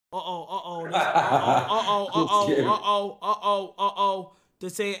They're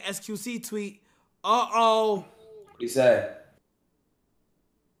saying XQC tweet. What do you say?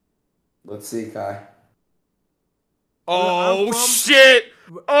 Let's see, Kai. Oh shit!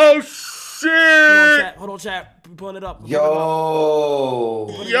 Oh shit! Hold on, chat. We're pulling it up. Yo.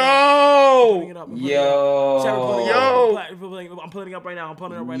 I'm pulling it up right now.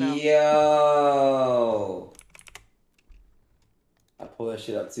 Yo. I pull that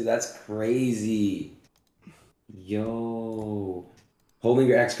shit up too. That's crazy. Yo. Holding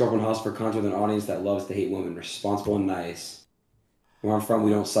your ex-girlfriend hostage for content with an audience that loves to hate women. Responsible and nice. Where I'm from, we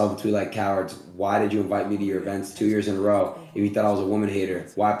don't self-tweet like cowards. Why did you invite me to your events 2 years in a row if you thought I was a woman hater?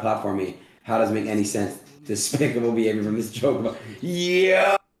 Why platform me? How does it make any sense? Despicable behavior from this joke about...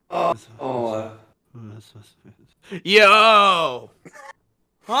 Yeah. Oh. Yo.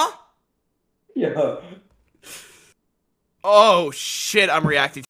 Huh? Yeah. Oh shit! I'm reacting.